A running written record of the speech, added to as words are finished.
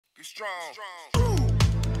Be strong.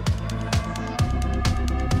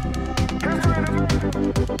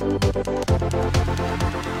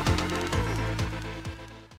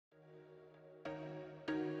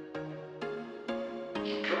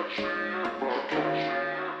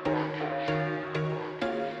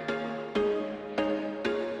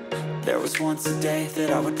 There was once a day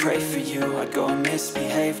that I would pray for you. I'd go and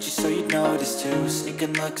misbehave just so you'd notice too.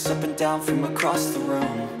 Sneaking looks up and down from across the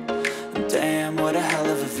room. And damn, what a hell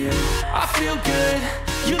of a view. I feel good,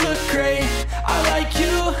 you look great, I like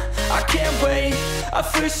you, I can't wait. A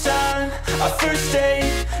first time, a first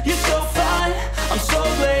date. You're so fine, I'm so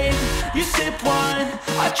late. You sip wine,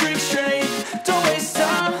 I drink straight. Don't waste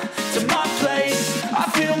time to my place. I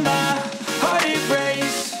feel my heart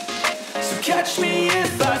erase. So catch me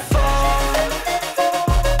if I fall.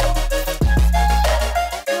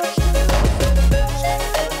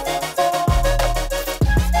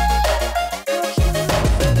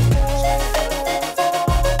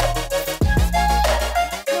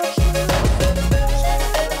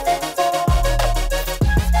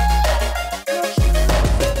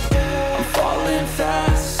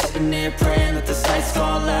 Praying that this night's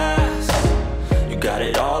gonna last. You got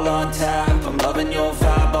it all on tap, I'm loving your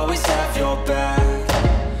vibe, always have your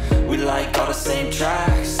back. We like all the same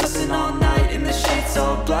tracks, listen all night in the sheets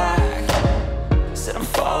all black. Said I'm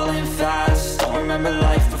falling fast, don't remember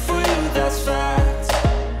life before you, that's fact.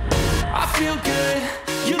 I feel good,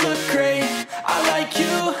 you look great, I like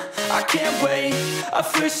you, I can't wait. A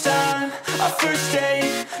first time, a first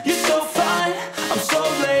date. You're so fine, I'm so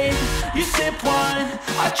late. You sip wine,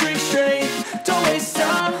 I drink straight. Don't waste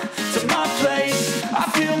time to my place. I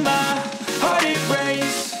feel my heart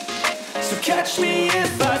erase. So catch me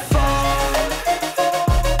if I fall.